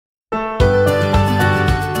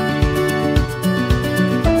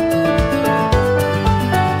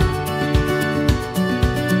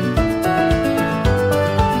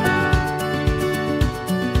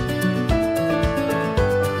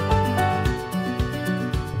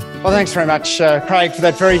Well, thanks very much, Craig, for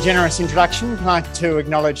that very generous introduction. I'd like to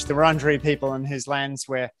acknowledge the Wurundjeri people on whose lands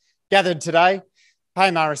we're gathered today,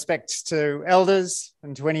 pay my respects to elders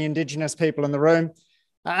and to any Indigenous people in the room,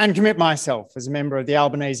 and commit myself as a member of the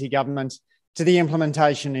Albanese government to the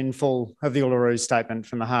implementation in full of the Uluru Statement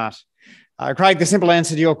from the Heart. Craig, the simple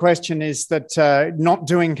answer to your question is that not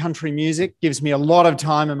doing country music gives me a lot of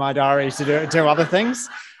time in my diary to do other things.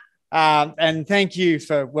 And thank you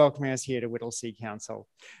for welcoming us here to Whittlesea Council.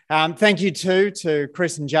 Thank you too to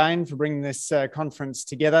Chris and Jane for bringing this conference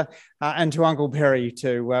together, and to Uncle Perry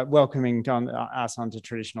to welcoming us onto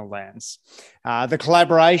traditional lands. The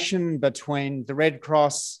collaboration between the Red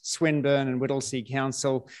Cross, Swinburne and Whittlesea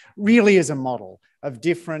Council really is a model of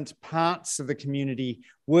different parts of the community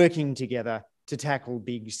working together to tackle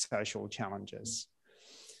big social challenges.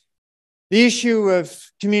 The issue of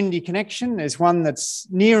community connection is one that's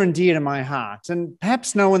near and dear to my heart, and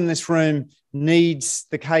perhaps no one in this room needs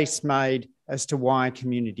the case made as to why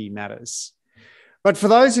community matters. But for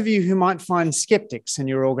those of you who might find skeptics in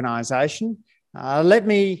your organisation, let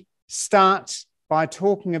me start by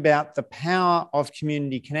talking about the power of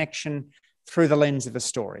community connection through the lens of a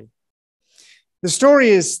story. The story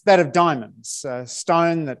is that of diamonds, a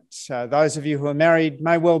stone that those of you who are married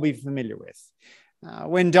may well be familiar with.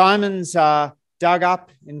 When diamonds are dug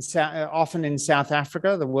up, often in South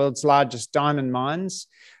Africa, the world's largest diamond mines,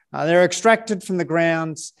 they're extracted from the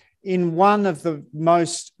grounds in one of the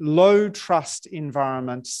most low-trust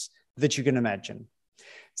environments that you can imagine.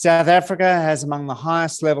 South Africa has among the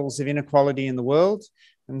highest levels of inequality in the world,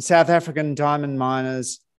 and South African diamond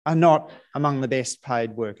miners are not among the best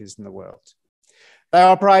paid workers in the world. They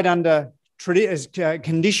operate under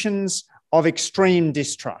conditions of extreme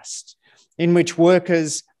distrust, in which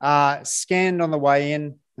workers are scanned on the way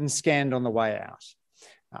in and scanned on the way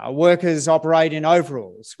out. Workers operate in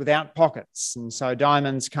overalls without pockets, and so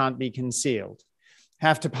diamonds can't be concealed,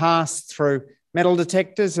 have to pass through metal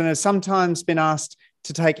detectors, and have sometimes been asked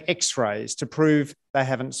to take x-rays to prove they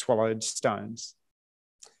haven't swallowed stones.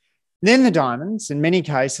 Then the diamonds, in many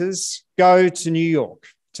cases, go to New York,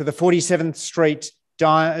 to the 47th Street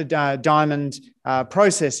diamond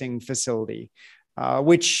processing facility,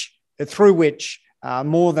 through which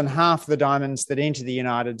more than half the diamonds that enter the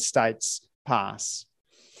United States pass.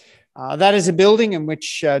 That is a building in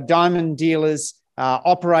which diamond dealers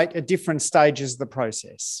operate at different stages of the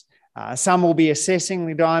process. Some will be assessing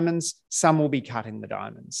the diamonds, some will be cutting the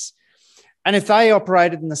diamonds. And if they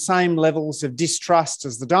operated in the same levels of distrust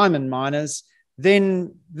as the diamond miners,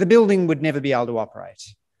 then the building would never be able to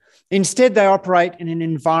operate. Instead, they operate in an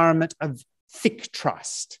environment of thick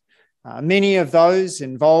trust. Many of those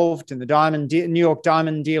involved in the New York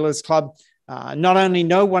Diamond Dealers Club not only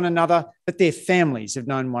know one another, but their families have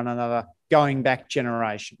known one another going back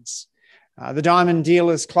generations. The Diamond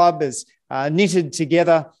Dealers Club is knitted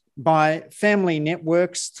together by family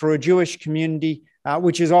networks through a Jewish community,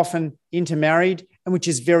 which is often intermarried and which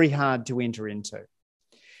is very hard to enter into.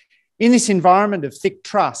 In this environment of thick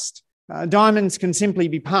trust, diamonds can simply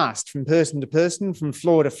be passed from person to person, from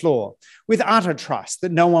floor to floor, with utter trust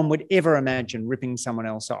that no one would ever imagine ripping someone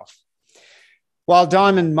else off. While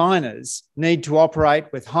diamond miners need to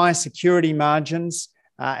operate with high security margins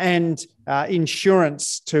and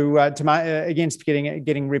insurance against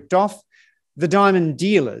getting ripped off, the diamond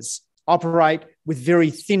dealers operate with very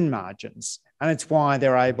thin margins, and it's why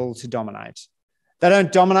they're able to dominate. They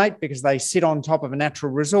don't dominate because they sit on top of a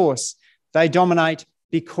natural resource. They dominate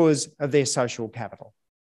because of their social capital.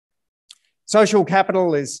 Social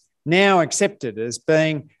capital is now accepted as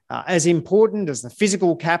being as important as the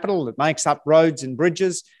physical capital that makes up roads and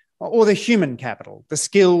bridges, or the human capital, the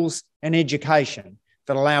skills and education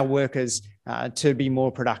that allow workers to be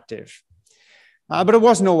more productive. But it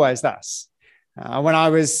wasn't always thus. When I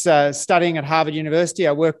was studying at Harvard University,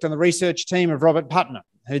 I worked on the research team of Robert Putnam,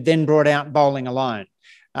 who then brought out Bowling Alone,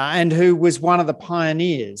 and who was one of the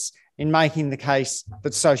pioneers in making the case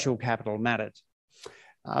that social capital mattered.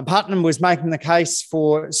 Putnam was making the case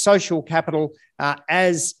for social capital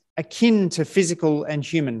as akin to physical and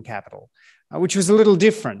human capital, which was a little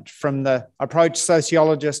different from the approach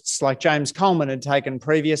sociologists like James Coleman had taken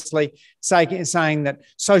previously, saying that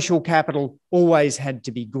social capital always had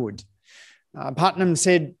to be good. Putnam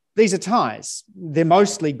said, these are ties. They're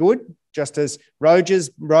mostly good, just as roads,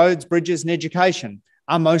 bridges, and education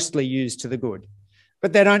are mostly used to the good.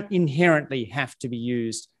 But they don't inherently have to be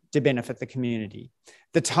used to benefit the community.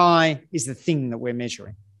 The tie is the thing that we're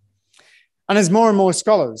measuring. And as more and more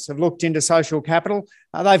scholars have looked into social capital,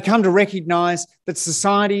 they've come to recognise that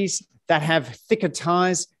societies that have thicker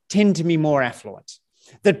ties tend to be more affluent,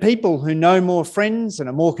 that people who know more friends and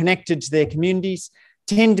are more connected to their communities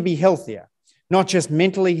tend to be healthier, not just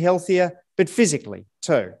mentally healthier, but physically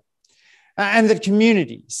too. And that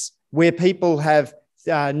communities where people have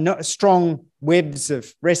strong webs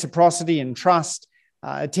of reciprocity and trust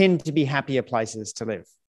tend to be happier places to live.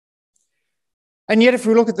 And yet, if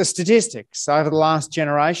we look at the statistics over the last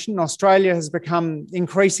generation, Australia has become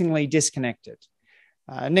increasingly disconnected.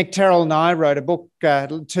 Nick Terrell and I wrote a book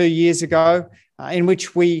 2 years ago in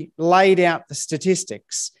which we laid out the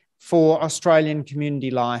statistics for Australian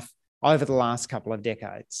community life over the last couple of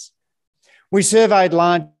decades. We surveyed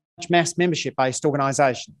large mass membership-based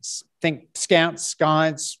organisations, think Scouts,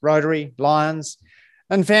 Guides, Rotary, Lions,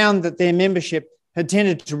 and found that their membership had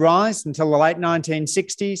tended to rise until the late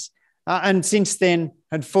 1960s and since then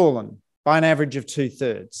had fallen by an average of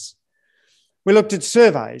 2/3. We looked at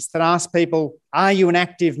surveys that asked people, are you an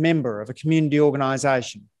active member of a community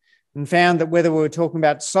organisation? And found that whether we were talking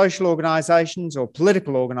about social organisations or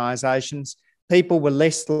political organisations, people were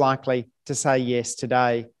less likely to say yes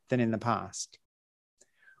today than in the past.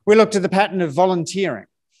 We looked at the pattern of volunteering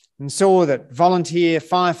and saw that volunteer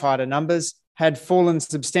firefighter numbers had fallen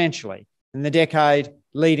substantially in the decade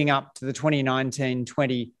leading up to the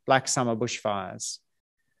 2019-20 Black Summer bushfires.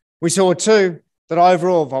 We saw too that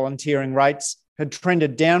overall volunteering rates had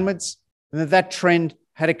trended downwards and that trend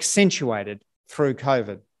had accentuated through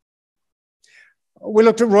COVID. We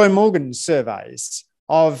looked at Roy Morgan's surveys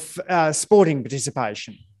of sporting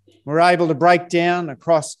participation. We were able to break down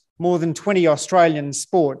across more than 20 Australian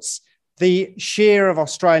sports the share of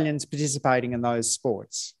Australians participating in those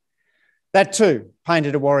sports. That too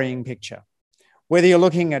painted a worrying picture. Whether you're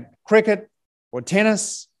looking at cricket or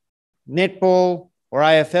tennis, netball or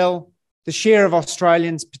AFL, the share of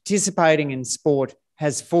Australians participating in sport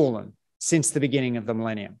has fallen since the beginning of the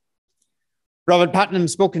millennium. Robert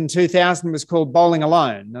Putnam's book in 2000 was called Bowling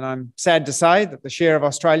Alone, and I'm sad to say that the share of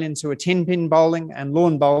Australians who are 10-pin bowling and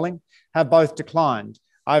lawn bowling have both declined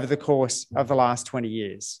over the course of the last 20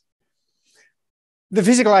 years. The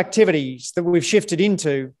physical activities that we've shifted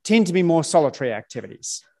into tend to be more solitary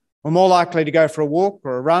activities. We're more likely to go for a walk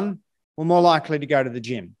or a run. We're more likely to go to the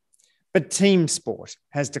gym. But team sport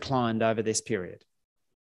has declined over this period.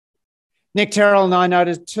 Nick Terrell and I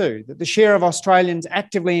noted too that the share of Australians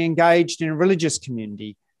actively engaged in a religious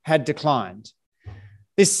community had declined.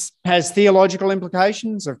 This has theological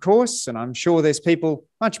implications, of course, and I'm sure there's people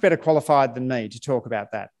much better qualified than me to talk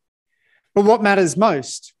about that. But what matters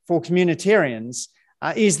most for communitarians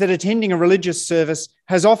is that attending a religious service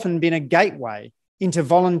has often been a gateway into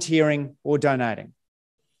volunteering or donating.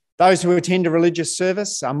 Those who attend a religious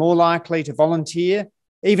service are more likely to volunteer,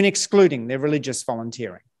 even excluding their religious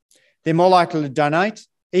volunteering. They're more likely to donate,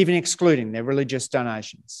 even excluding their religious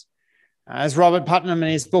donations. As Robert Putnam in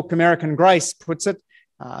his book American Grace puts it,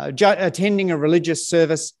 attending a religious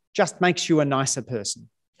service just makes you a nicer person.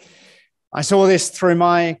 I saw this through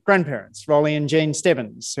my grandparents, Rolly and Jean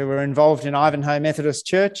Stebbins, who were involved in Ivanhoe Methodist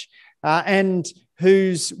Church and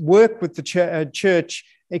whose work with the church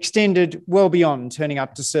extended well beyond turning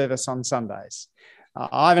up to service on Sundays.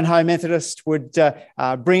 Ivanhoe Methodist would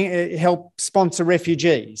help sponsor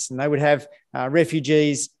refugees, and they would have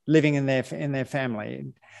refugees living in their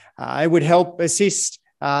family. It would help assist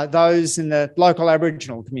those in the local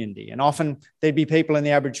Aboriginal community, and often there'd be people in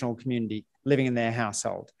the Aboriginal community living in their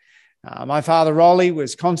household. My father, Rolly,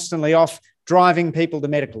 was constantly off driving people to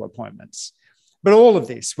medical appointments. But all of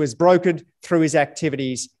this was brokered through his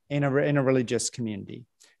activities in a religious community.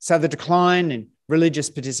 So the decline in religious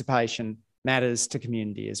participation matters to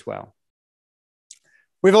community as well.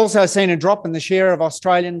 We've also seen a drop in the share of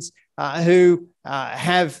Australians who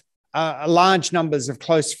have large numbers of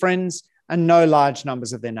close friends and no large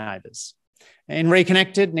numbers of their neighbours. In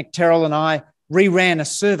Reconnected, Nick Terrell and I reran a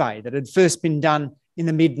survey that had first been done in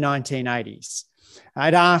the mid-1980s.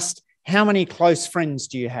 I'd asked, how many close friends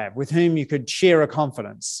do you have with whom you could share a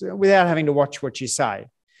confidence without having to watch what you say?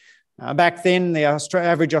 Back then, the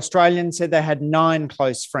average Australian said they had 9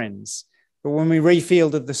 close friends. But when we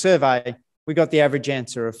refielded the survey, we got the average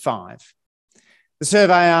answer of 5. The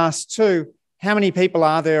survey asked too, how many people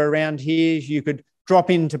are there around here you could drop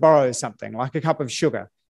in to borrow something, like a cup of sugar,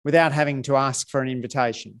 without having to ask for an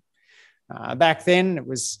invitation? Back then, it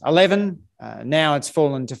was 11. Now it's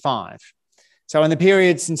fallen to 5. So in the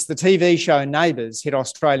period since the TV show Neighbours hit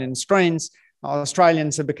Australian screens,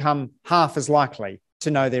 Australians have become half as likely to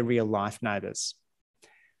know their real-life neighbours.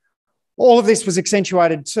 All of this was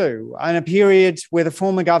accentuated too in a period where the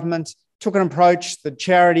former government took an approach that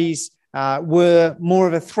charities were more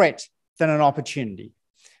of a threat than an opportunity.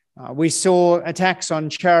 We saw attacks on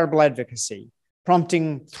charitable advocacy,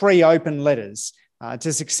 prompting 3 open letters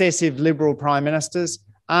to successive Liberal Prime Ministers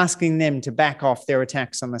asking them to back off their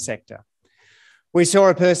attacks on the sector. We saw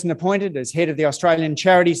a person appointed as head of the Australian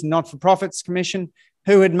Charities and Not-for-Profits Commission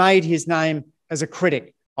who had made his name as a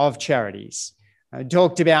critic of charities. He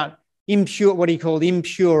talked about what he called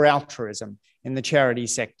impure altruism in the charity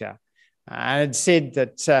sector. Had said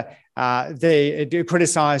that they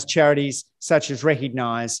criticised charities such as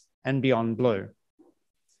Recognise and Beyond Blue.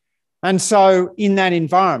 And so in that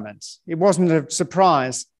environment, it wasn't a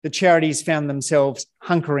surprise that charities found themselves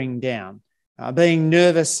hunkering down, being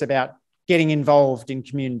nervous about getting involved in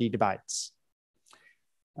community debates.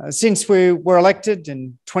 Since we were elected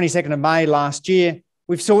on 22nd of May last year,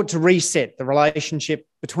 we've sought to reset the relationship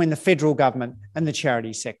between the federal government and the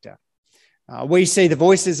charity sector. We see the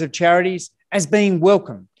voices of charities as being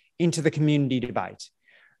welcome into the community debate.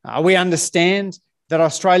 We understand that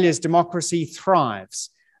Australia's democracy thrives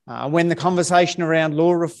when the conversation around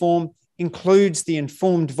law reform includes the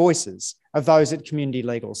informed voices of those at community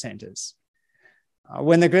legal centres.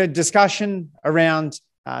 When the discussion around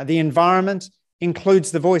the environment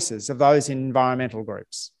includes the voices of those in environmental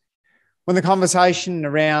groups. When the conversation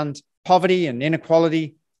around poverty and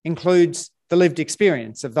inequality includes the lived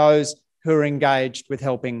experience of those who are engaged with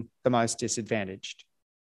helping the most disadvantaged.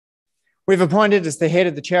 We've appointed as the head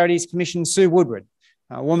of the Charities Commission, Sue Woodward,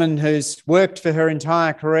 a woman who's worked for her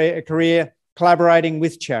entire career collaborating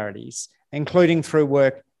with charities, including through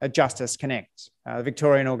work at Justice Connect, a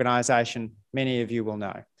Victorian organisation many of you will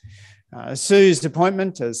know. Sue's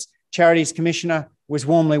appointment as Charities Commissioner was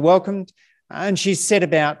warmly welcomed, and she's set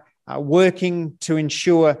about working to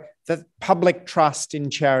ensure that public trust in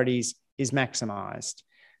charities is maximised,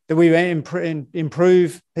 that we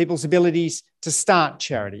improve people's abilities to start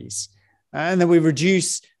charities, and that we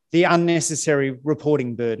reduce the unnecessary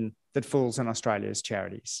reporting burden that falls on Australia's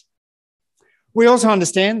charities. We also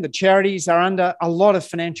understand that charities are under a lot of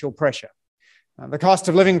financial pressure. The cost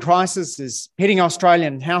of living crisis is hitting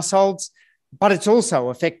Australian households, but it's also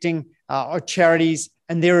affecting charities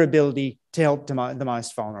and their ability to help the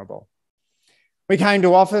most vulnerable. We came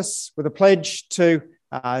to office with a pledge to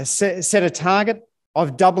set a target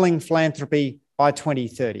of doubling philanthropy by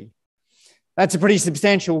 2030. That's a pretty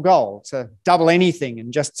substantial goal, to double anything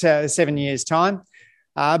in just 7 years' time.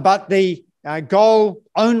 But the goal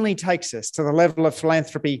only takes us to the level of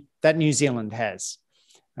philanthropy that New Zealand has.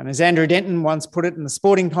 And as Andrew Denton once put it in the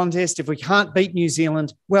sporting contest, if we can't beat New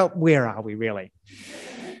Zealand, well, where are we really?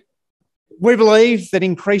 We believe that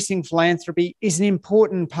increasing philanthropy is an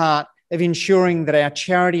important part of ensuring that our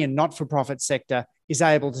charity and not-for-profit sector is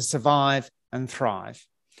able to survive and thrive.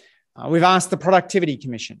 We've asked the Productivity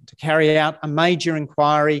Commission to carry out a major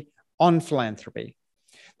inquiry on philanthropy.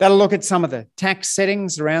 That'll look at some of the tax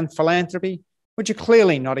settings around philanthropy, which are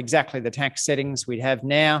clearly not exactly the tax settings we'd have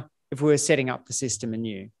now if we were setting up the system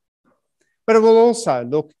anew. But it will also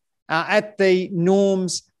look at the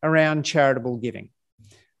norms around charitable giving,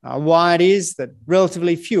 why it is that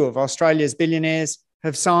relatively few of Australia's billionaires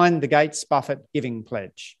have signed the Gates-Buffett Giving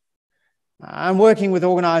Pledge. I'm working with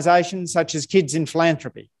organisations such as Kids in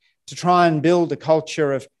Philanthropy to try and build a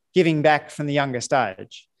culture of giving back from the youngest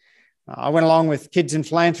age. I went along with Kids in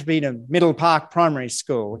Philanthropy to Middle Park Primary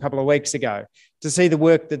School a couple of weeks ago to see the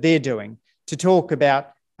work that they're doing, to talk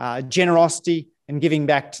about generosity and giving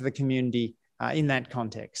back to the community in that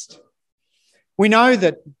context. We know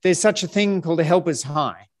that there's such a thing called a helper's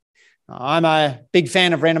high. I'm a big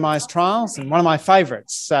fan of randomised trials, and one of my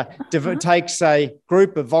favourites takes a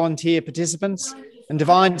group of volunteer participants and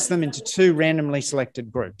divides them into two randomly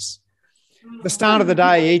selected groups. At the start of the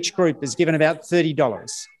day, each group is given about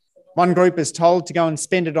 $30. One group is told to go and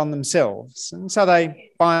spend it on themselves, and so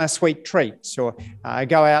they buy a sweet treat or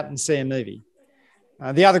go out and see a movie.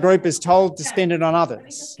 The other group is told to spend it on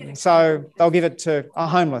others, and so they'll give it to a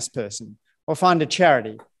homeless person or find a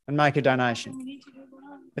charity and make a donation.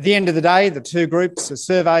 At the end of the day, the two groups are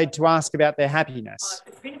surveyed to ask about their happiness.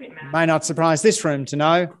 It may not surprise this room to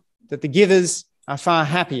know that the givers are far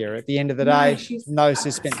happier at the end of the day than those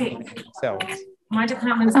who spent it on themselves. My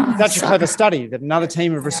department's such a clever study that another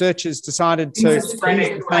team of researchers decided to use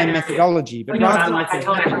the same methodology, but rather than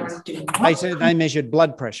looking at happiness, they measured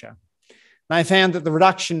blood pressure. They found that the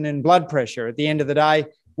reduction in blood pressure at the end of the day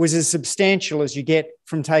was as substantial as you get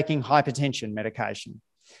from taking hypertension medication.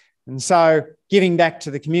 And so giving back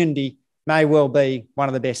to the community may well be one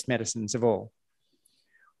of the best medicines of all.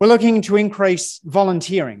 We're looking to increase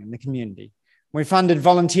volunteering in the community. We funded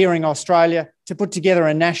Volunteering Australia to put together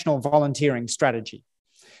a national volunteering strategy.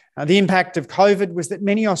 The impact of COVID was that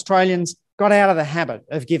many Australians got out of the habit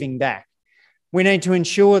of giving back. We need to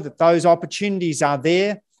ensure that those opportunities are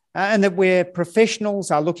there and that where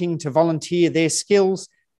professionals are looking to volunteer their skills,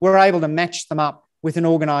 we're able to match them up with an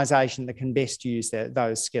organisation that can best use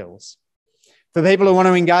those skills. For people who want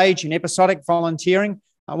to engage in episodic volunteering,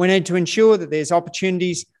 we need to ensure that there's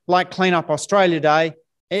opportunities like Clean Up Australia Day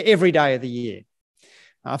every day of the year.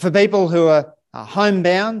 For people who are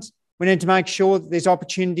homebound, we need to make sure that there's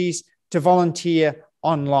opportunities to volunteer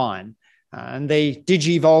online. And the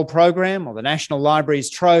DigiVol program or the National Library's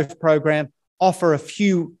Trove program offer a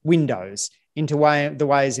few windows into the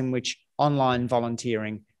ways in which online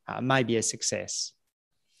volunteering may be a success.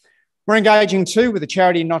 We're engaging too with the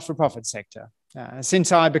charity and not-for-profit sector.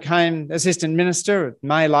 Since I became Assistant Minister in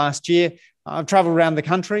May last year, I've travelled around the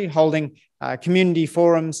country holding community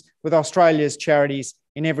forums with Australia's charities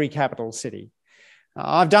in every capital city.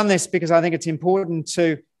 I've done this because I think it's important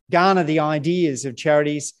to garner the ideas of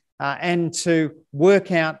charities and to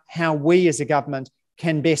work out how we as a government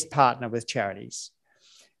can best partner with charities.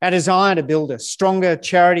 Our desire to build a stronger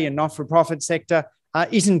charity and not-for-profit sector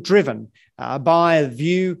isn't driven by a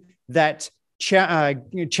view that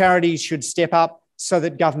charities should step up so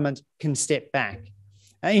that government can step back.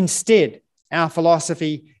 Instead, our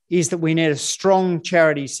philosophy is that we need a strong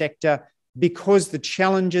charity sector because the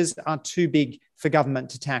challenges are too big for government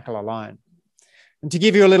to tackle alone. And to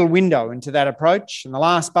give you a little window into that approach, in the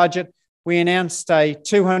last budget, we announced a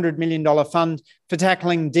 $200 million fund for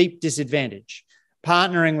tackling deep disadvantage,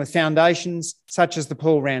 partnering with foundations such as the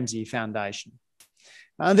Paul Ramsay Foundation.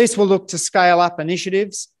 This will look to scale up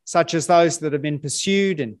initiatives such as those that have been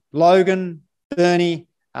pursued in Logan, Burnie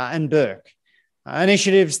and Burke.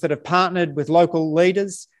 Initiatives that have partnered with local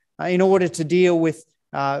leaders in order to deal with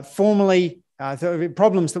problems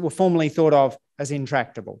that were formerly thought of as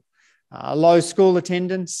intractable. Low school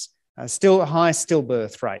attendance, still high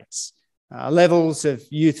stillbirth rates, levels of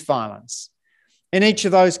youth violence. In each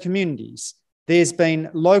of those communities, there's been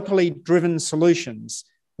locally driven solutions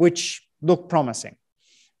which look promising.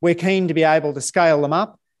 We're keen to be able to scale them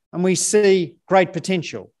up, and we see great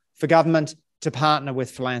potential for government to partner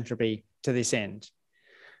with philanthropy to this end.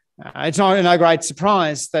 It's no great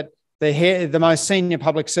surprise that the most senior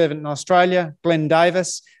public servant in Australia, Glenn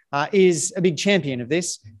Davis, is a big champion of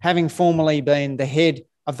this, having formerly been the head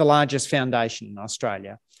of the largest foundation in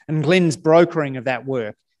Australia. And Glenn's brokering of that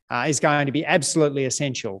work is going to be absolutely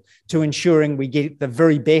essential to ensuring we get the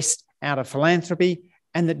very best out of philanthropy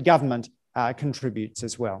and that government contributes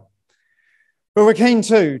as well. But we're keen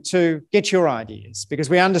too to get your ideas because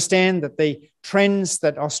we understand that the trends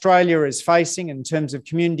that Australia is facing in terms of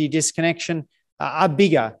community disconnection are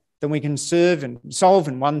bigger than we can solve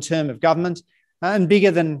in one term of government and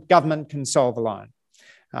bigger than government can solve alone.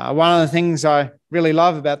 One of the things I really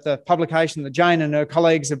love about the publication that Jane and her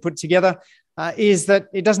colleagues have put together is that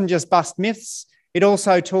it doesn't just bust myths, it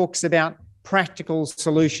also talks about practical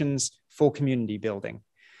solutions for community building.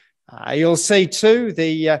 You'll see too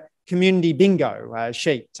the community bingo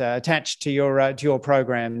sheet attached to your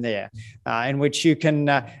program there, in which you can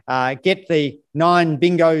get the 9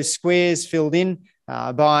 bingo squares filled in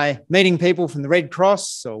by meeting people from the Red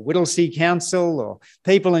Cross or Whittlesea Council or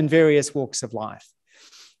people in various walks of life.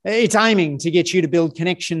 It's aiming to get you to build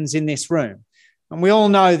connections in this room. And we all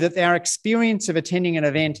know that our experience of attending an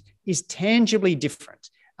event is tangibly different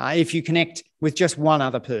if you connect with just one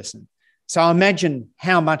other person. So imagine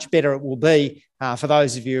how much better it will be for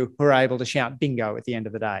those of you who are able to shout bingo at the end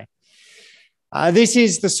of the day. This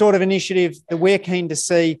is the sort of initiative that we're keen to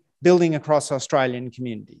see building across Australian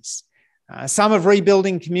communities. Some of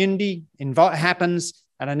rebuilding community happens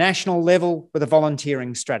at a national level with a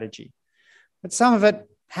volunteering strategy, but some of it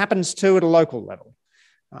happens too at a local level.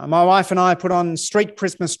 My wife and I put on street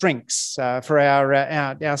Christmas drinks for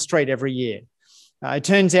our street every year. It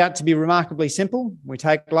turns out to be remarkably simple. We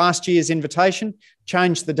take last year's invitation,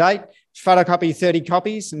 change the date, photocopy 30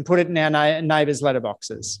 copies and put it in our neighbours'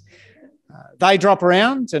 letterboxes. They drop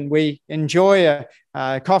around and we enjoy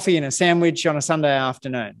a coffee and a sandwich on a Sunday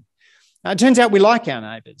afternoon. It turns out we like our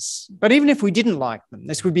neighbours, but even if we didn't like them,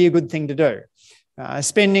 this would be a good thing to do.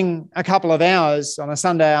 Spending a couple of hours on a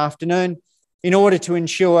Sunday afternoon in order to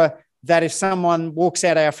ensure that if someone walks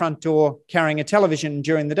out our front door carrying a television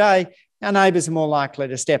during the day, our neighbours are more likely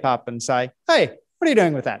to step up and say, "Hey, what are you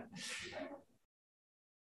doing with that?"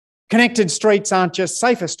 Connected streets aren't just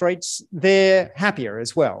safer streets, they're happier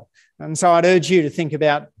as well. And so I'd urge you to think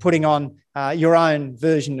about putting on your own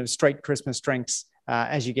version of street Christmas drinks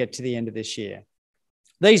as you get to the end of this year.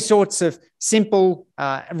 These sorts of simple,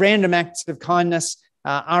 random acts of kindness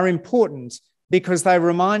are important because they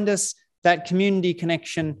remind us that community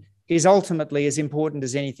connection is ultimately as important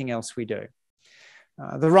as anything else we do.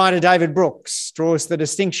 The writer David Brooks draws the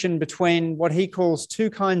distinction between what he calls 2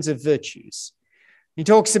 kinds of virtues. He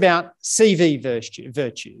talks about CV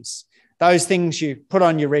virtues. those things you put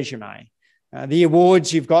on your resume, the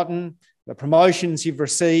awards you've gotten, the promotions you've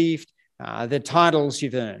received, the titles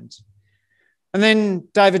you've earned. And then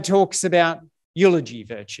David talks about eulogy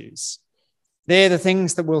virtues. They're the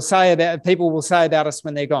things that people will say about us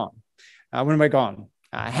when they're gone, when we're gone.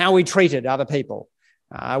 How we treated other people,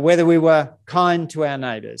 whether we were kind to our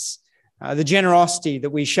neighbours, the generosity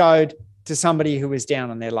that we showed to somebody who was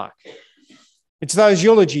down on their luck. It's those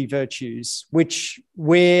eulogy virtues which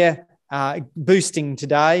we're boosting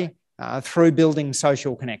today through building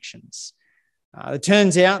social connections. It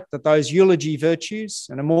turns out that those eulogy virtues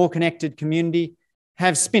and a more connected community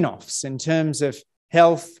have spin-offs in terms of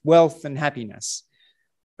health, wealth, and happiness.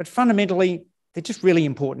 But fundamentally, they're just really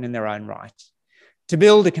important in their own right. To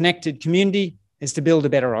build a connected community is to build a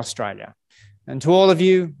better Australia. And to all of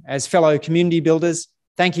you, as fellow community builders,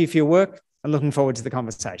 thank you for your work and looking forward to the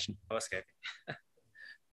conversation.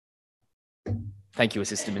 Thank you,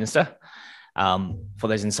 Assistant Minister, for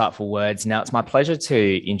those insightful words. Now, it's my pleasure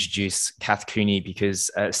to introduce Kath Cooney because,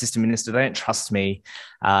 Assistant Minister, they don't trust me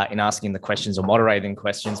in asking the questions or moderating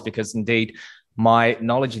questions because, indeed, my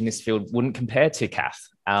knowledge in this field wouldn't compare to Kath.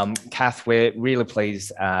 Kath, we're really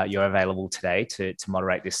pleased you're available today to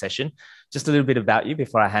moderate this session. Just a little bit about you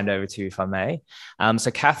before I hand over to you, if I may.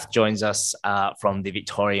 So Kath joins us from the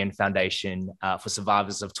Victorian Foundation for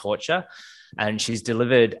Survivors of Torture, and she's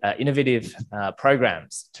delivered innovative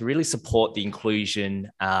programs to really support the inclusion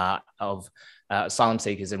of asylum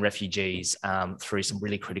seekers and refugees through some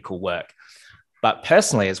really critical work. But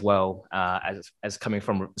personally as well, as coming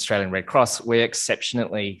from Australian Red Cross, we're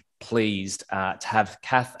exceptionally pleased to have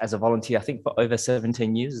Kath as a volunteer, I think for over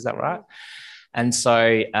 17 years, is that right? And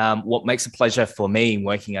so what makes a pleasure for me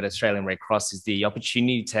working at Australian Red Cross is the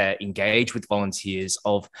opportunity to engage with volunteers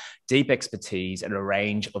of deep expertise and a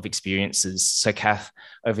range of experiences. So Kath,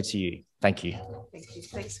 over to you. Thank you. Thank you.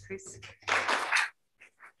 Thanks, Chris.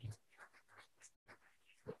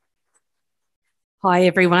 Hi,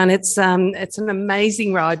 everyone. It's an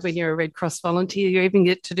amazing ride when you're a Red Cross volunteer. You even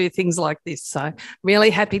get to do things like this. So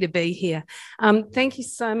really happy to be here. Thank you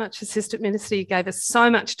so much, Assistant Minister. You gave us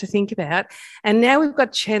so much to think about. And now we've got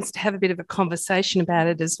a chance to have a bit of a conversation about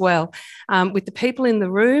it as well. With the people in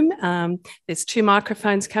the room, there's 2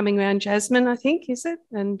 microphones coming around. Jasmine, I think, is it?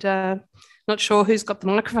 And not sure who's got the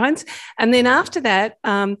microphones. And then after that,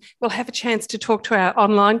 we'll have a chance to talk to our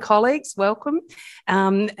online colleagues. Welcome.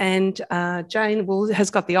 And Jane has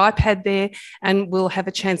got the iPad there, and we'll have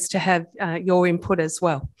a chance to have your input as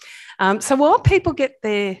well. So while people get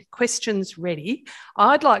their questions ready,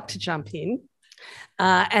 I'd like to jump in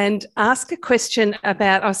and ask a question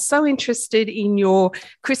about, I was so interested in your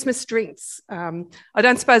Christmas drinks. I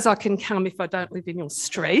don't suppose I can come if I don't live in your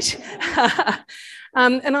street.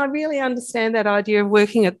 And I really understand that idea of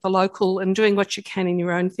working at the local and doing what you can in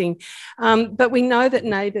your own thing. But we know that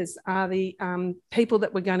neighbours are the people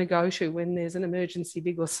that we're going to go to when there's an emergency,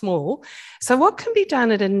 big or small. So what can be done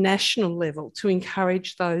at a national level to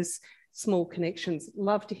encourage those small connections?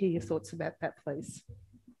 Love to hear your thoughts about that, please.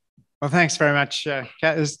 Well, thanks very much,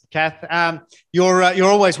 Kath. You're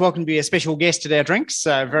always welcome to be a special guest at our drinks.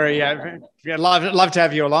 Love to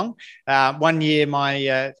have you along. One year,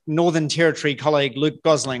 my Northern Territory colleague Luke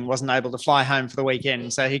Gosling wasn't able to fly home for the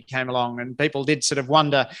weekend, so he came along, and people did sort of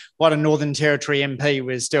wonder what a Northern Territory MP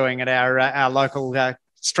was doing at our local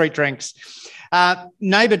street drinks.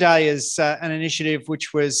 Neighbour Day is an initiative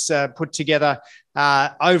which was put together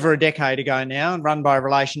over a decade ago now and run by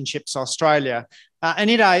Relationships Australia.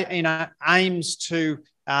 And it aims to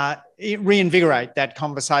reinvigorate that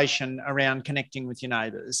conversation around connecting with your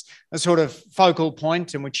neighbours, a sort of focal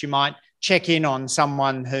point in which you might check in on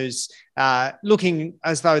someone who's looking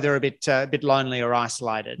as though they're a bit lonely or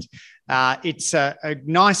isolated. It's a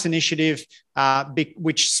nice initiative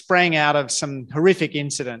which sprang out of some horrific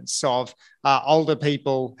incidents of older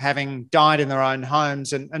people having died in their own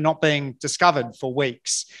homes and not being discovered for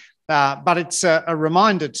weeks. But it's a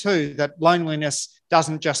reminder too that loneliness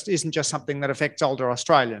isn't just something that affects older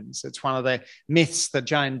Australians. It's one of the myths that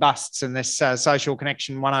Jane busts in this Social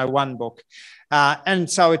Connection 101 book. And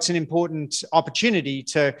so it's an important opportunity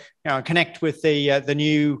to connect with the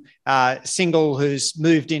new single who's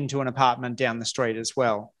moved into an apartment down the street as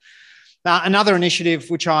well. Another initiative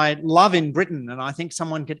which I love in Britain, and I think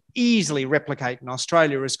someone could easily replicate in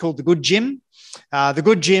Australia, is called the Good Gym. The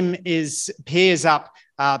Good Gym pairs up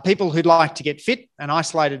people who'd like to get fit and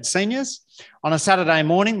isolated seniors. On a Saturday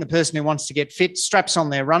morning, the person who wants to get fit straps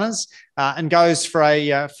on their runners and goes for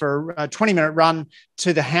a 20-minute run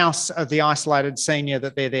to the house of the isolated senior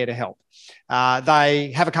that they're there to help.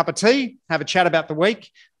 They have a cup of tea, have a chat about the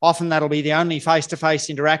week. Often that'll be the only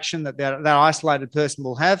face-to-face interaction that that isolated person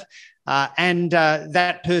will have. and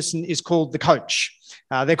that person is called the coach.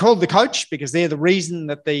 They're called the coach because they're the reason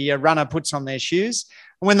that the runner puts on their shoes.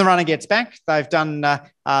 And when the runner gets back, they've done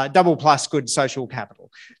double plus good social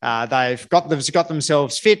capital. They've got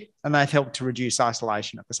themselves fit and they've helped to reduce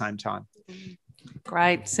isolation at the same time.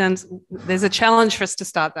 Great. There's a challenge for us to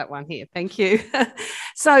start that one here. Thank you.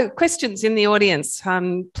 So questions in the audience.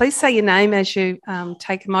 Please say your name as you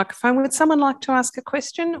take a microphone. Would someone like to ask a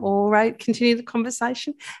question or continue the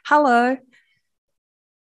conversation? Hello.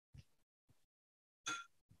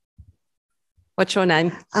 What's your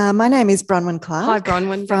name? My name is Bronwyn Clark. Hi,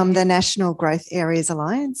 Bronwyn. From the National Growth Areas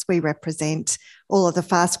Alliance. We represent all of the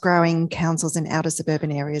fast-growing councils in outer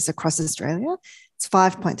suburban areas across Australia. It's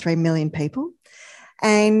 5.3 million people.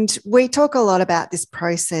 And we talk a lot about this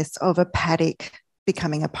process of a paddock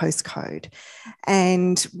becoming a postcode.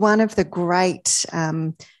 And one of the great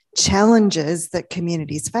challenges that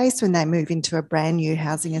communities face when they move into a brand new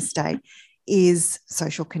housing estate is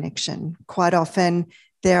social connection. Quite often,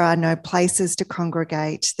 there are no places to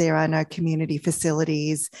congregate. There are no community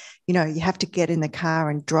facilities. You know, you have to get in the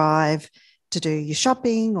car and drive to do your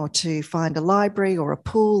shopping or to find a library or a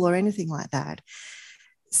pool or anything like that.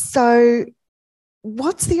 So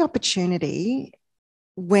what's the opportunity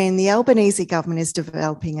when the Albanese government is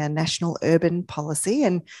developing a national urban policy?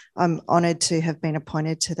 And I'm honoured to have been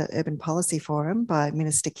appointed to the Urban Policy Forum by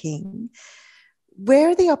Minister King. Where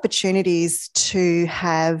are the opportunities to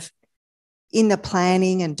have in the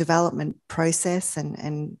planning and development process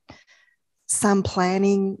and some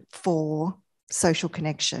planning for social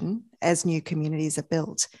connection as new communities are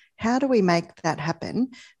built? How do we make that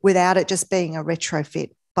happen without it just being a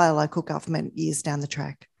retrofit by a local government years down the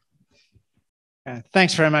track?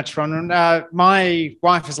 Thanks very much, Bronwyn. My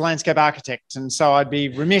wife is a landscape architect, and so I'd be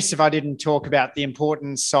remiss if I didn't talk about the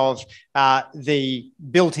importance of the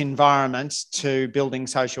built environment to building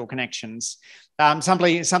social connections.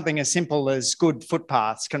 Something as simple as good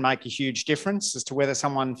footpaths can make a huge difference as to whether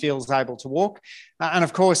someone feels able to walk. And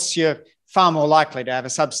of course, you're far more likely to have a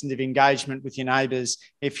substantive engagement with your neighbours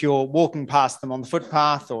if you're walking past them on the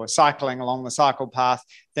footpath or cycling along the cycle path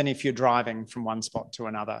than if you're driving from one spot to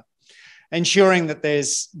another. Ensuring that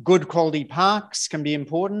there's good quality parks can be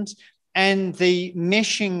important. And the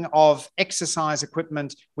meshing of exercise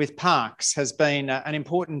equipment with parks has been an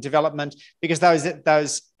important development because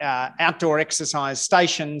those outdoor exercise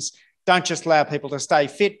stations don't just allow people to stay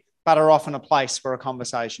fit, but are often a place where a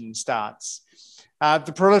conversation starts.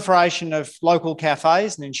 The proliferation of local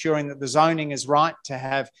cafes and ensuring that the zoning is right to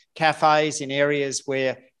have cafes in areas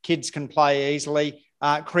where kids can play easily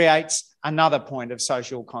creates another point of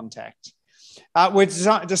social contact. We're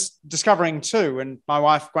just discovering too, and my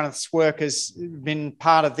wife Gwyneth's work has been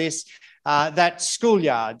part of this, that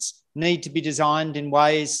schoolyards need to be designed in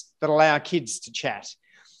ways that allow kids to chat.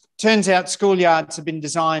 Turns out schoolyards have been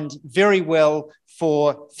designed very well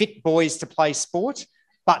for fit boys to play sport,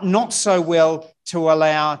 but not so well to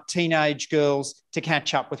allow teenage girls to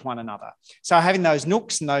catch up with one another. So having those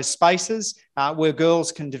nooks and those spaces where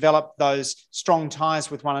girls can develop those strong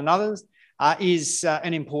ties with one another is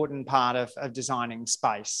an important part of designing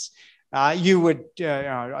space.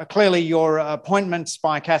 Clearly your appointment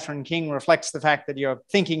by Catherine King reflects the fact that you're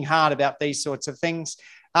thinking hard about these sorts of things.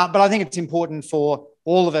 But I think it's important for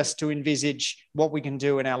all of us to envisage what we can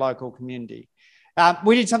do in our local community.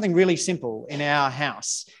 We did something really simple in our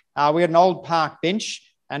house. We had an old park bench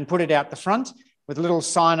and put it out the front with a little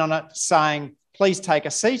sign on it saying, "Please take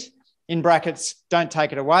a seat," in brackets, "Don't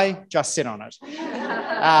take it away, just sit on it."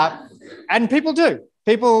 And people do.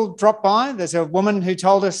 People drop by. There's a woman who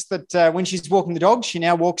told us that when she's walking the dog, she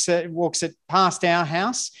now walks it past our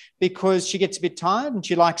house because she gets a bit tired and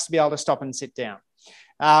she likes to be able to stop and sit down.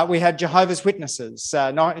 We had Jehovah's Witnesses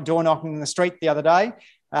door knocking in the street the other day.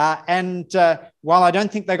 And while I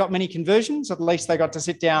don't think they got many conversions, at least they got to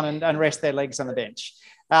sit down and rest their legs on the bench.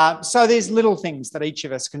 So there's little things that each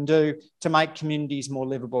of us can do to make communities more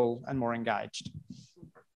livable and more engaged.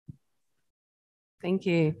 Thank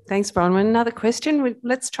you. Thanks, Bronwyn. Another question.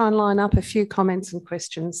 Let's try and line up a few comments and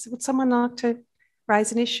questions. Would someone like to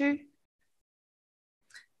raise an issue?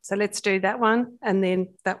 So let's do that one and then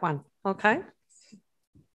that one. Okay.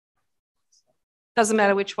 Doesn't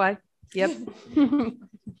matter which way. Yep.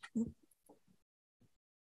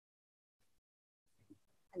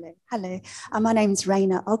 Hello. My name's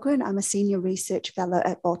Raina Ogren. I'm a Senior Research Fellow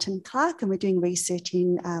at Bolton Clark, and we're doing research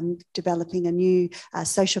in developing a new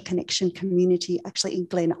social connection community, actually in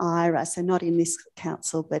Glen Ira, so not in this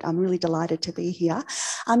council, but I'm really delighted to be here.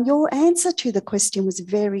 Your answer to the question was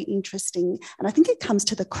very interesting, and I think it comes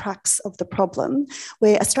to the crux of the problem,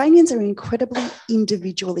 where Australians are incredibly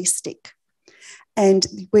individualistic. And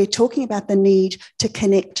we're talking about the need to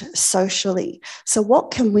connect socially. So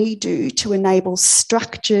what can we do to enable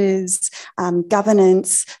structures,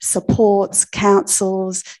 governance, supports,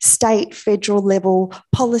 councils, state, federal level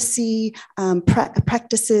policy,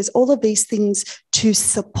 practices, all of these things to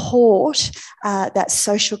support that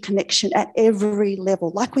social connection at every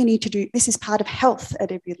level, like we need to do. This is part of health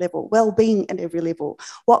at every level, well-being at every level.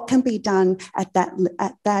 What can be done at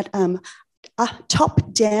that a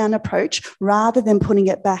top-down approach rather than putting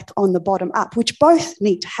it back on the bottom up, which both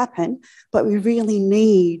need to happen, but we really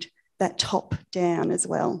need that top-down as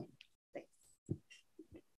well.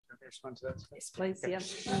 Yes, please.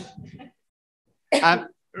 Yeah.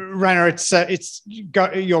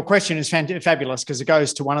 Raina, your question is fabulous because it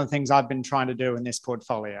goes to one of the things I've been trying to do in this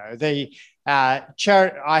portfolio.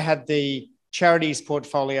 I had the charities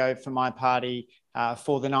portfolio for my party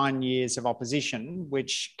for the 9 years of opposition,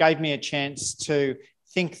 which gave me a chance to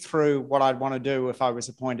think through what I'd want to do if I was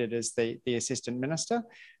appointed as the Assistant Minister.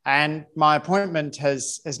 And my appointment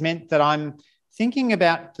has meant that I'm thinking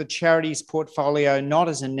about the charities portfolio not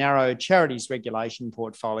as a narrow charities regulation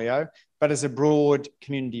portfolio, but as a broad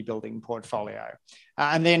community building portfolio.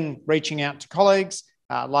 And then reaching out to colleagues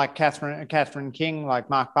like Catherine King, like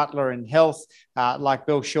Mark Butler in health, like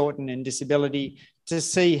Bill Shorten in disability, to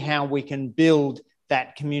see how we can build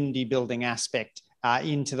that community building aspect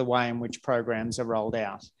into the way in which programs are rolled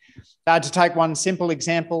out. To take one simple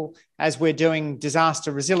example, as we're doing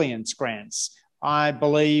disaster resilience grants, I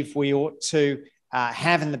believe we ought to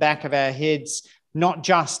have in the back of our heads not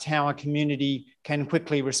just how a community can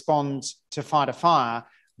quickly respond to fight a fire,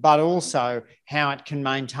 but also how it can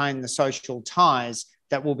maintain the social ties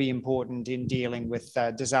that will be important in dealing with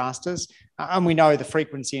disasters. And we know the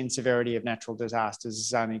frequency and severity of natural disasters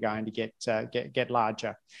is only going to get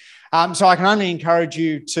larger. So I can only encourage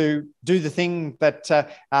you to do the thing that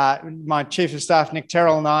my Chief of Staff, Nick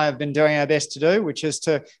Terrell, and I have been doing our best to do, which is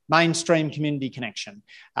to mainstream community connection,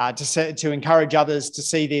 to encourage others to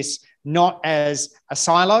see this not as a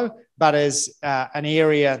silo, but as an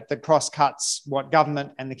area that cross-cuts what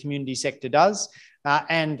government and the community sector does,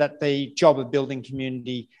 and that the job of building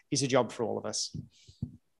community is a job for all of us.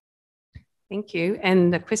 Thank you.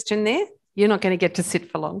 And the question there, you're not going to get to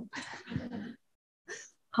sit for long.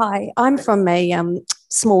 Hi, I'm from a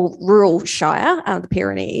small rural shire, the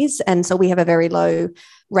Pyrenees, and so we have a very low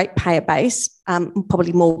ratepayer base,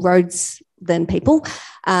 probably more roads than people,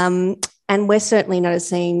 and we're certainly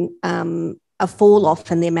noticing a fall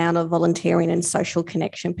off in the amount of volunteering and social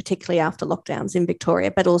connection, particularly after lockdowns in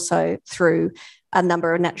Victoria, but also through a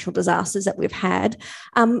number of natural disasters that we've had.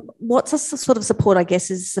 What's the sort of support, I guess,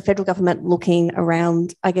 is the federal government looking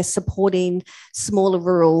around, I guess, supporting smaller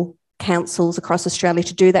rural councils across Australia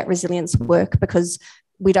to do that resilience work, because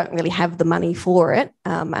we don't really have the money for it.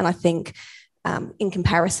 And I think in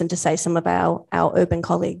comparison to, say, some of our urban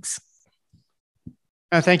colleagues.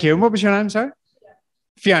 Thank you. And what was your name, sorry?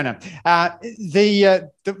 Fiona.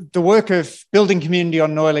 The work of building community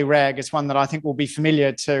on an oily rag is one that I think will be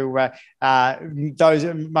familiar to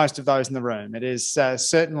most of those in the room. It is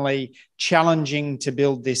certainly challenging to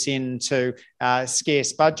build this into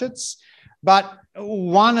scarce budgets. But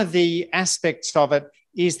one of the aspects of it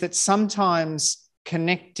is that sometimes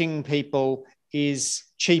connecting people is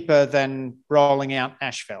cheaper than rolling out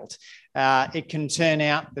asphalt. It can turn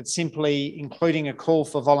out that simply including a call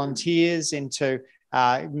for volunteers into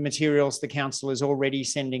materials the council is already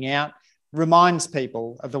sending out reminds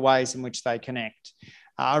people of the ways in which they connect.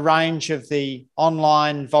 A range of the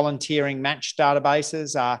online volunteering match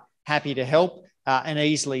databases are happy to help and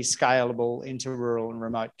easily scalable into rural and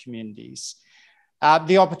remote communities.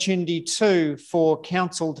 The opportunity too for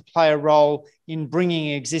council to play a role in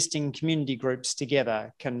bringing existing community groups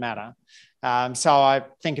together can matter. So I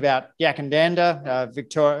think about Yakandanda,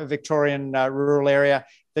 a Victorian rural area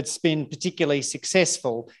that's been particularly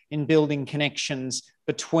successful in building connections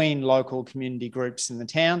between local community groups in the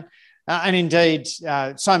town. And indeed,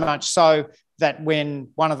 so much so that when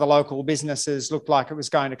one of the local businesses looked like it was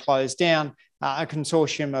going to close down, a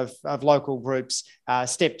consortium of local groups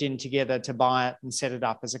stepped in together to buy it and set it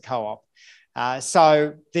up as a co-op.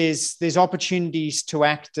 So there's opportunities to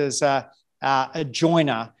act as a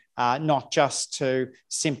joiner, not just to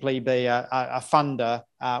simply be a funder,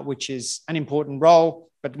 which is an important role,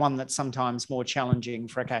 but one that's sometimes more challenging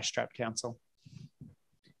for a cash-strapped council.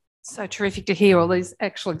 So terrific to hear all these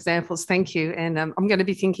actual examples. Thank you. And I'm going to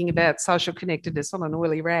be thinking about social connectedness on an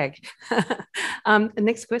oily rag. The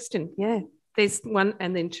next question. Yeah, there's one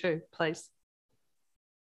and then two, please.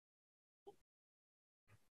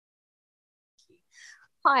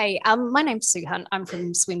 Hi, my name's Sue Hunt. I'm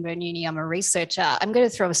from Swinburne Uni. I'm a researcher. I'm going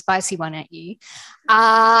to throw a spicy one at you.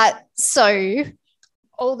 So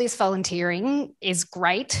all this volunteering is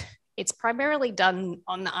great. It's primarily done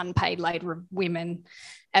on the unpaid labour of women,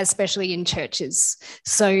 especially in churches.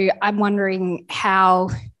 So I'm wondering how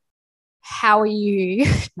are you,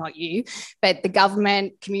 not you, but the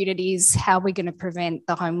government, communities, how are we going to prevent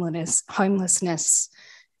the homelessness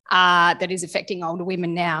that is affecting older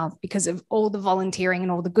women now because of all the volunteering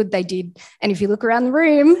and all the good they did. And if you look around the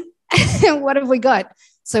room, what have we got?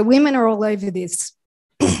 So women are all over this.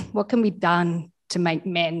 What can be done to make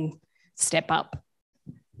men step up?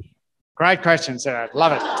 Great question, Sarah.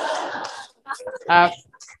 Love it.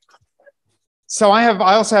 So I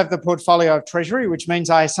also have the portfolio of Treasury, which means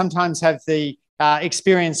I sometimes have the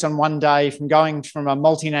experience on one day from going from a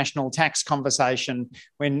multinational tax conversation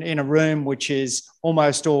when in a room which is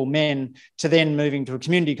almost all men to then moving to a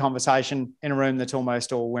community conversation in a room that's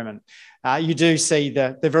almost all women. You do see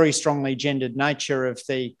the very strongly gendered nature of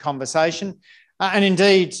the conversation. And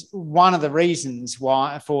indeed, one of the reasons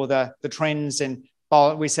why for the trends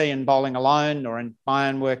we see in Bowling Alone or in my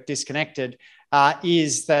own work Disconnected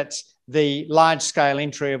is that the large-scale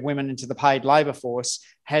entry of women into the paid labour force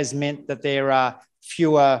has meant that there are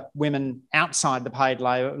fewer women outside the paid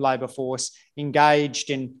labour force engaged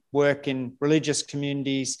in work in religious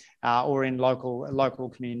communities or in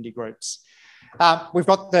local community groups. We've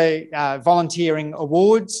got the volunteering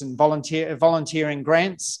awards and volunteering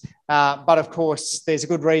grants, but of course there's a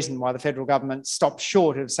good reason why the federal government stopped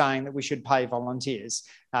short of saying that we should pay volunteers.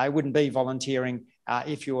 It wouldn't be volunteering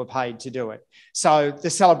if you were paid to do it. So the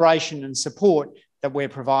celebration and support that we're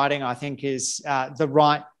providing, I think, is the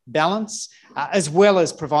right balance, as well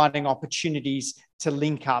as providing opportunities to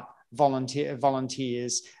link up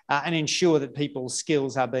volunteers and ensure that people's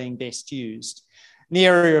skills are being best used. In the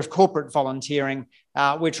area of corporate volunteering,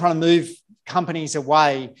 we're trying to move companies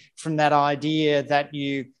away from that idea that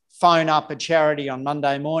you phone up a charity on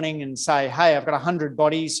Monday morning and say, hey, I've got 100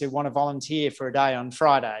 bodies who want to volunteer for a day on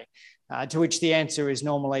Friday, to which the answer is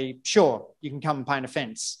normally, sure, you can come and paint a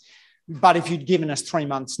fence. But if you'd given us 3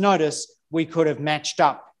 months' notice, we could have matched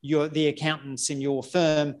up the accountants in your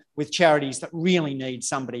firm with charities that really need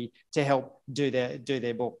somebody to help do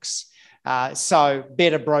their books. So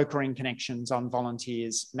better brokering connections on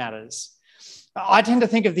volunteers matters. I tend to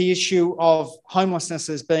think of the issue of homelessness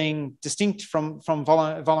as being distinct from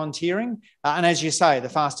volunteering. And as you say, the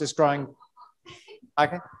fastest growing...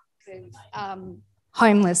 Okay.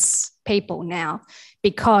 Homeless people now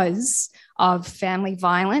because of family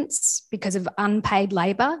violence, because of unpaid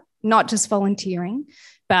labour, not just volunteering,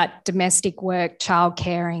 but domestic work, child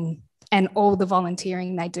caring, and all the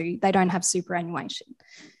volunteering they do. They don't have superannuation.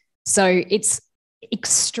 So it's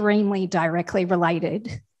extremely directly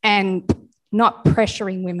related, and not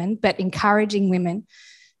pressuring women, but encouraging women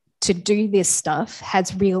to do this stuff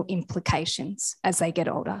has real implications as they get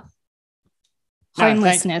older.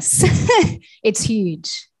 Homelessness, it's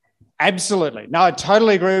huge. Absolutely. No, I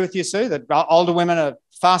totally agree with you, Sue, that older women are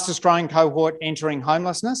fastest growing cohort entering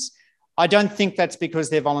homelessness. I don't think that's because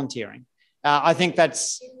they're volunteering. I think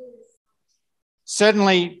that's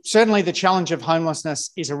certainly the challenge of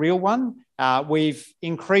homelessness is a real one. We've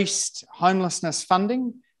increased homelessness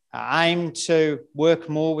funding, aimed to work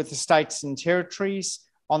more with the states and territories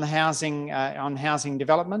on the housing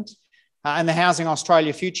development. And the Housing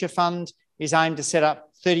Australia Future Fund is aimed to set up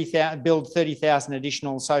build 30,000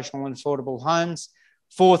 additional social and affordable homes,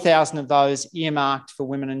 4,000 of those earmarked for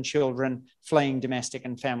women and children fleeing domestic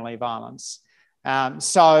and family violence.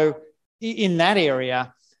 So in that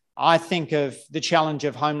area, I think of the challenge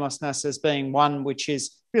of homelessness as being one which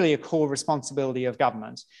is really a core responsibility of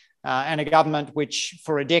government. And a government which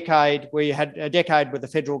for a decade, we had a decade where the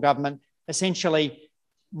federal government essentially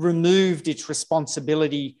removed its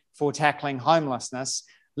responsibility for tackling homelessness,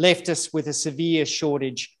 left us with a severe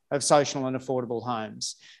shortage of social and affordable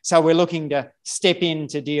homes. So we're looking to step in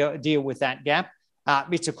to deal with that gap.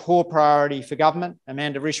 It's a core priority for government.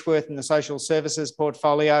 Amanda Rishworth in the social services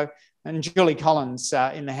portfolio and Julie Collins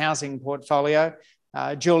in the housing portfolio.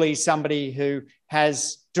 Julie's somebody who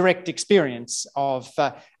has direct experience of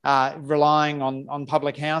relying on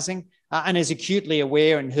public housing and is acutely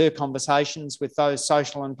aware in her conversations with those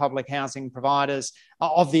social and public housing providers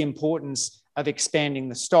of the importance of expanding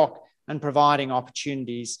the stock and providing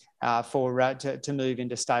opportunities to move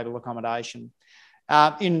into stable accommodation.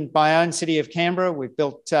 In my own city of Canberra, we've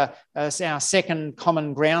built our second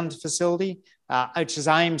common ground facility, which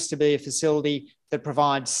aims to be a facility that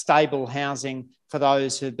provides stable housing for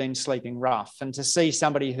those who've been sleeping rough. And to see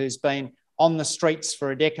somebody who's been on the streets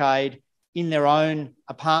for a decade in their own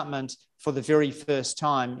apartment for the very first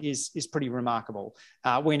time is pretty remarkable.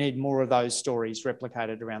 We need more of those stories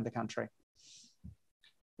replicated around the country.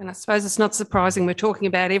 And I suppose it's not surprising we're talking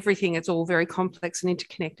about everything. It's all very complex and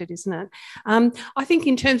interconnected, isn't it? I think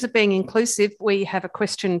in terms of being inclusive, we have a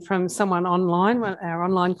question from someone online, one of our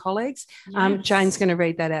online colleagues. Yes. Jane's going to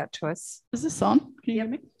read that out to us. Is this on? Can you hear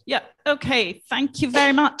me? Yeah. Okay. Thank you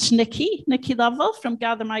very much, Nikki Lovell from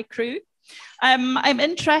Gather My Crew. I'm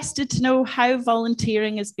interested to know how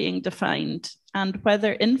volunteering is being defined and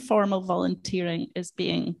whether informal volunteering is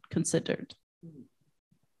being considered.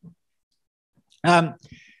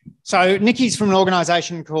 So Nikki's from an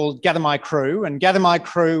organisation called Gather My Crew, and Gather My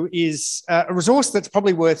Crew is a resource that's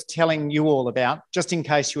probably worth telling you all about, just in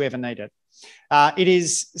case you ever need it. It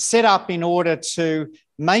is set up in order to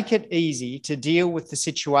make it easy to deal with the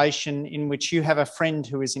situation in which you have a friend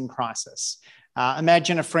who is in crisis.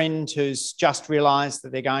 Imagine a friend who's just realised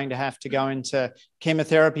that they're going to have to go into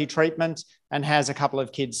chemotherapy treatment and has a couple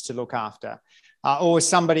of kids to look after. Or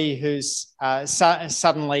somebody who's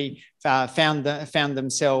suddenly found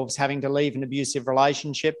themselves having to leave an abusive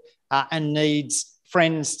relationship and needs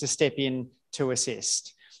friends to step in to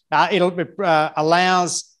assist. It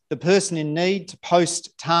allows the person in need to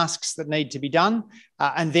post tasks that need to be done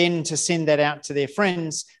and then to send that out to their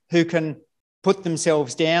friends who can put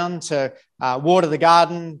themselves down to water the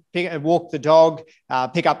garden, walk the dog,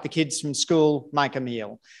 pick up the kids from school, make a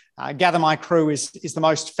meal. Gather My Crew is the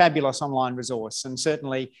most fabulous online resource, and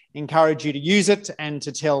certainly encourage you to use it and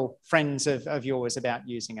to tell friends of yours about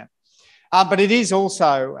using it. But it is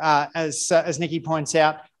also, as Nikki points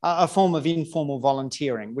out, a form of informal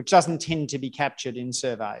volunteering, which doesn't tend to be captured in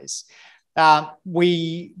surveys.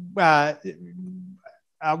 We've done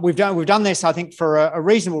this, I think, for a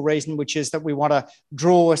reasonable reason, which is that we want to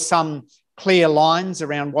draw some clear lines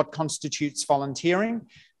around what constitutes volunteering.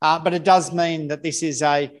 But it does mean that this is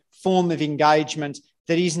a form of engagement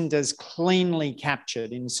that isn't as cleanly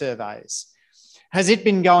captured in surveys. Has it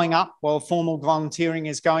been going up while formal volunteering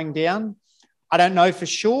is going down? I don't know for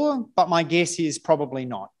sure, but my guess is probably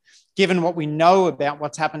not. Given what we know about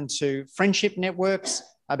what's happened to friendship networks,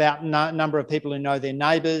 about number of people who know their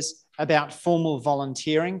neighbours, about formal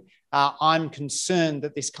volunteering, I'm concerned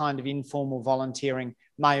that this kind of informal volunteering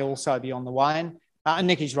may also be on the wane. And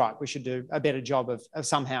Nikki's right, we should do a better job of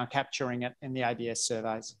somehow capturing it in the ABS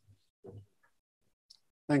surveys.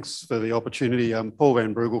 Thanks for the opportunity. Paul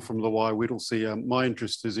Van Brugel from the Y Whittlesea. My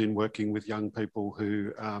interest is in working with young people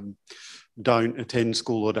who don't attend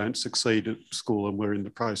school or don't succeed at school, and we're in the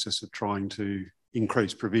process of trying to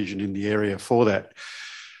increase provision in the area for that.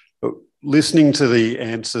 But listening to the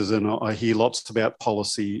answers, and I hear lots about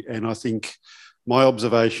policy, and I think my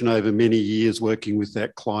observation over many years working with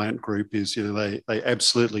that client group is, they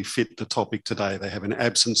absolutely fit the topic today. They have an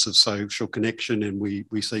absence of social connection, and we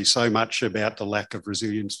see so much about the lack of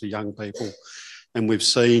resilience for young people. And we've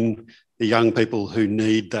seen the young people who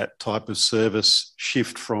need that type of service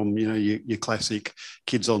shift from, your classic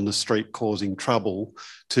kids on the street causing trouble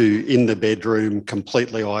to in the bedroom,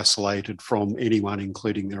 completely isolated from anyone,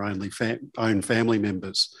 including their own family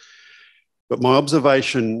members. But my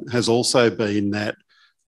observation has also been that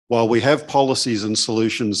while we have policies and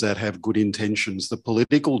solutions that have good intentions, the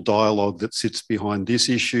political dialogue that sits behind this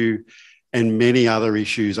issue and many other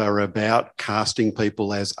issues are about casting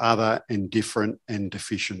people as other and different and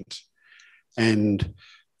deficient. And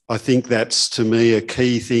I think that's, to me, a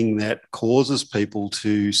key thing that causes people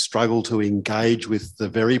to struggle to engage with the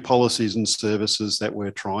very policies and services that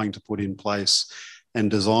we're trying to put in place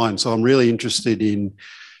and design. So I'm really interested in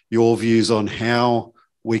your views on how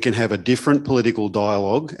we can have a different political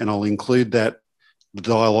dialogue, and I'll include that the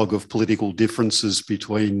dialogue of political differences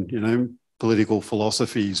between, political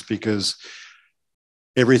philosophies, because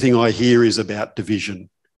everything I hear is about division.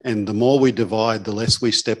 And the more we divide, the less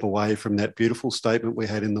we step away from that beautiful statement we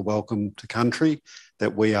had in the Welcome to Country,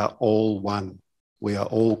 that we are all one. We are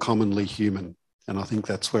all commonly human. And I think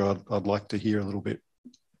that's where I'd like to hear a little bit.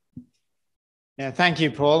 Yeah, thank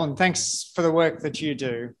you, Paul, and thanks for the work that you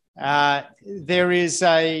do. There is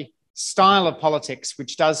a style of politics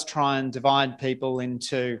which does try and divide people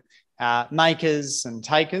into makers and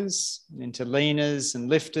takers, into leaners and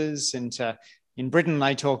lifters, in Britain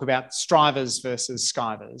they talk about strivers versus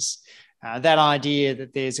skivers. That idea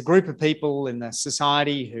that there's a group of people in the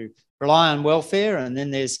society who rely on welfare, and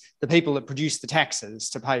then there's the people that produce the taxes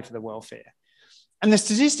to pay for the welfare. And the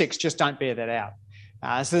statistics just don't bear that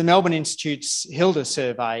out. So the Melbourne Institute's Hilda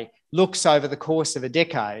survey looks over the course of a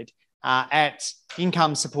decade at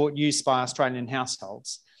income support use by Australian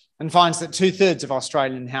households and finds that 2/3 of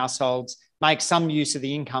Australian households make some use of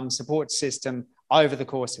the income support system over the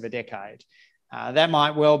course of a decade. That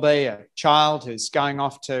might well be a child who's going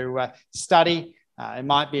off to study. It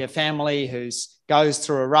might be a family who goes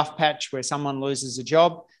through a rough patch where someone loses a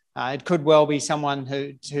job. It could well be someone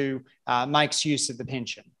who makes use of the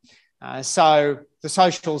pension. So the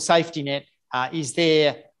social safety net is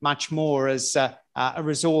there much more as a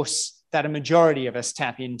resource that a majority of us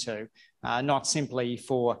tap into, not simply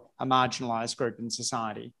for a marginalised group in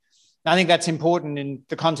society. I think that's important in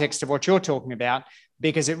the context of what you're talking about,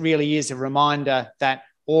 because it really is a reminder that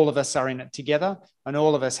all of us are in it together and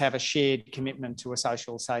all of us have a shared commitment to a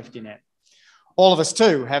social safety net. All of us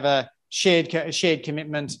too have a shared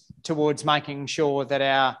commitment towards making sure that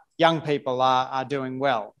our young people are doing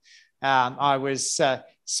well. I was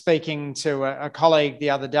speaking to a colleague the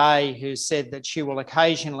other day who said that she will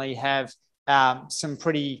occasionally have some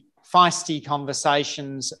pretty feisty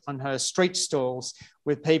conversations on her street stalls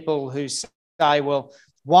with people who say, well,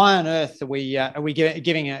 why on earth are we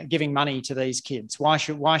giving money to these kids? Why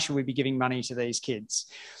should we be giving money to these kids?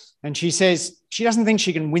 And she says she doesn't think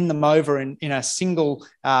she can win them over in a single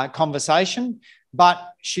conversation,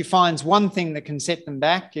 but she finds one thing that can set them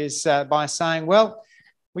back is by saying, well,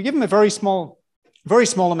 we give them a very small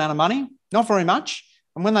amount of money, not very much.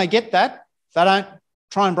 And when they get that, they don't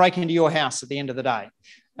try and break into your house at the end of the day.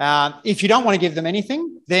 If you don't want to give them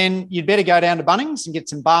anything, then you'd better go down to Bunnings and get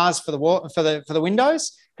some bars for the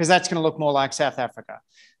windows, because that's going to look more like South Africa.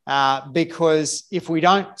 Because if we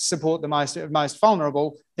don't support the most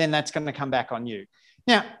vulnerable, then that's going to come back on you.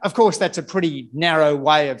 Now, of course, that's a pretty narrow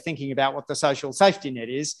way of thinking about what the social safety net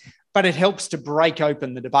is, but it helps to break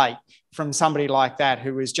open the debate from somebody like that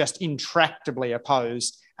who is just intractably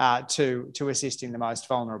opposed to assisting the most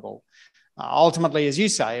vulnerable. Ultimately, as you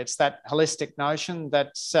say, it's that holistic notion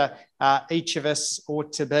that each of us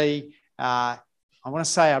ought to be, I want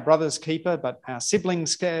to say our brother's keeper, but our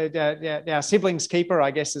siblings' keeper,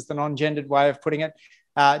 I guess is the non-gendered way of putting it,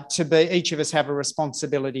 to be, each of us have a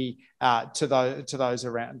responsibility to those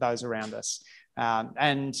around us.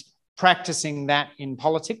 And practicing that in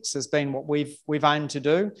politics has been what we've aimed to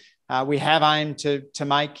do. We have aimed to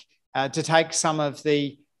take some of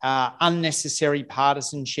the unnecessary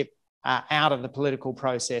partisanship out of the political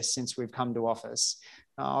process since we've come to office.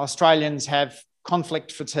 Australians have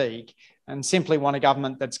conflict fatigue and simply want a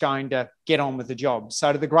government that's going to get on with the job.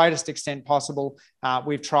 So to the greatest extent possible,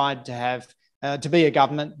 we've tried to have to be a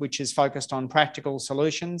government which is focused on practical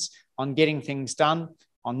solutions, on getting things done,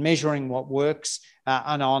 on measuring what works,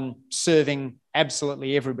 and on serving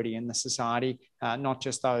absolutely everybody in the society, not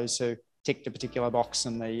just those who ticked a particular box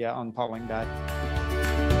on polling day.